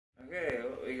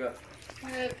we got?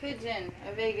 A pigeon,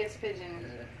 a Vegas pigeon.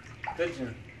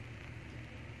 Pigeon.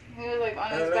 He was like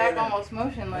on his back, almost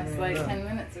motionless, like 10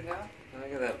 minutes ago.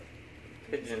 Look at that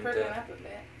pigeon. He's perking up a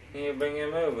bit. Can you bring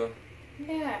him over?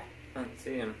 Yeah. I can't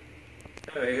see him.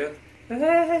 There we go.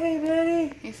 Hey,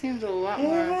 buddy. He seems a lot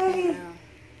more okay now.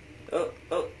 Oh,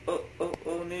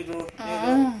 noodle.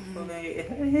 Oh.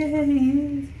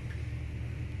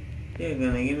 You're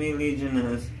gonna give me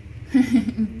Legionnaires.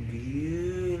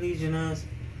 You Legionnaires.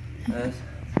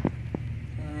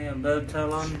 Yeah, bird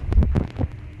talon.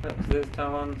 That's his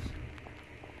talons.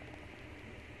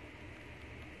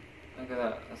 Look at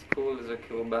that. That's cool as a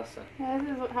kielbasa. Yeah,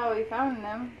 this is how we found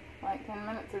him like 10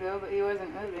 minutes ago, but he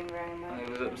wasn't moving very much.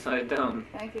 He was upside down.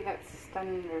 I think he got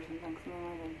stunned or something.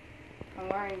 I'm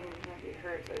worried he's going to be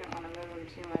hurt, so I didn't want to move him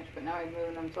too much, but now he's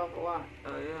moving himself a lot.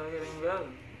 Oh yeah, getting better.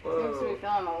 Whoa. Seems to be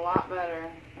feeling a lot better.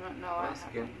 I don't know what That's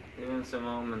happened. good. Even some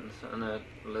almonds and a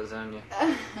lasagna.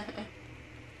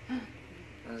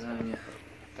 Lasagna.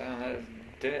 Damn, that's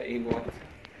dirty boy.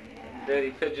 Yeah.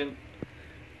 Dirty pigeon.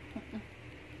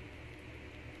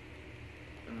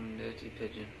 Dirty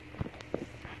pigeon.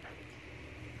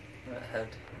 That head.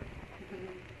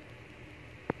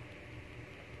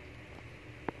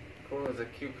 Cool as a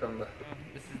cucumber.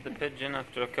 This is the pigeon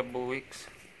after a couple of weeks.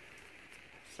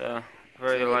 So,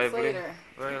 very 2 weeks lively. later.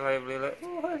 Very lively. Look.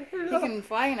 He can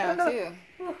fly now too.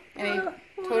 And he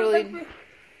totally...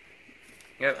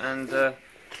 Yep, and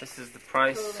this is the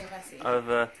price Totally messy.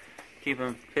 of keeping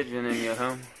a pigeon in your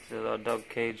home. This is our dog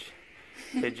cage,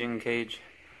 pigeon cage.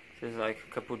 This is like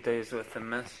a couple of days worth of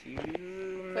mess. You For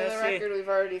messy. the record, we've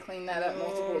already cleaned that up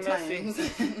multiple messy. times.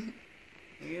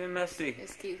 You messy.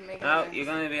 Just keep making Now it. you're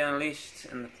going to be unleashed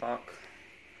in the park.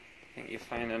 I think you're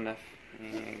fine enough.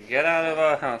 Get out of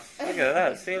our house. Look at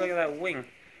that. See, look at that wing.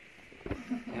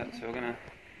 Yep, so we're going to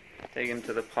take him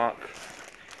to the park.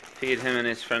 Feed him and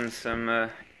his friends some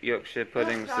Yorkshire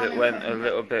puddings that went a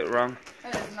little bit wrong.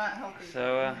 That is not healthy.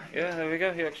 So yeah, there we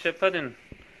go, Yorkshire pudding.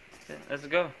 Yeah, let's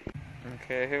go.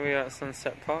 Okay, here we are at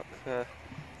Sunset Park.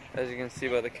 As you can see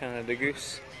by the Canada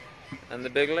Goose and the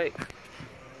big lake,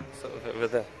 sort of over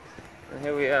there. And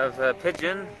here we have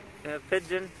Pigeon. Yeah,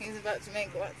 Pigeon. He's about to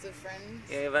make lots of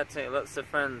friends. Yeah, about to make lots of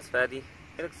friends, Fatty.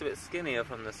 He looks a bit skinnier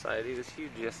from the side. He was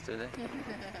huge yesterday.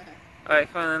 Alright,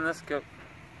 fine then, let's go.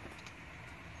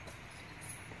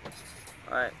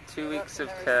 Alright, 2 weeks of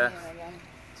care.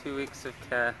 2 weeks of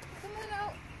care. Come on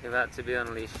out. You're about to be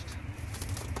unleashed.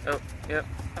 Oh, yep,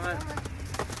 come on.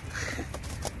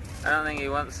 I don't think he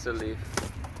wants to leave.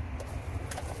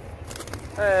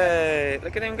 Hey,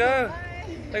 look at him go.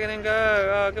 Bye. Look at him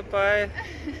go. Oh, goodbye.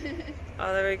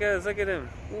 Oh, there he goes. Look at him.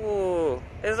 Ooh,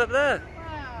 he's up there.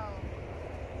 Wow.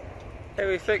 Hey,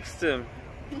 we fixed him.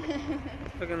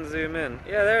 We can zoom in.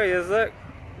 Yeah, there he is, look.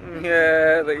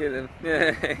 Yeah, look at him.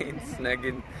 Yeah, he's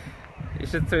snagging. You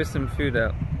should throw some food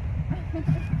out.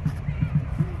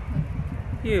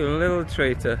 You little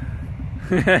traitor.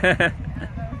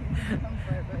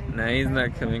 Nah, he's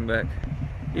not coming back.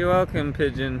 You're welcome,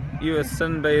 Pigeon. You were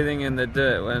sunbathing in the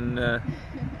dirt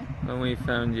when we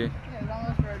found you. Yeah, it was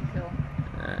almost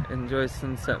roadkill. Enjoy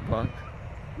Sunset Park.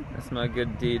 That's my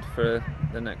good deed for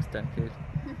the next decade.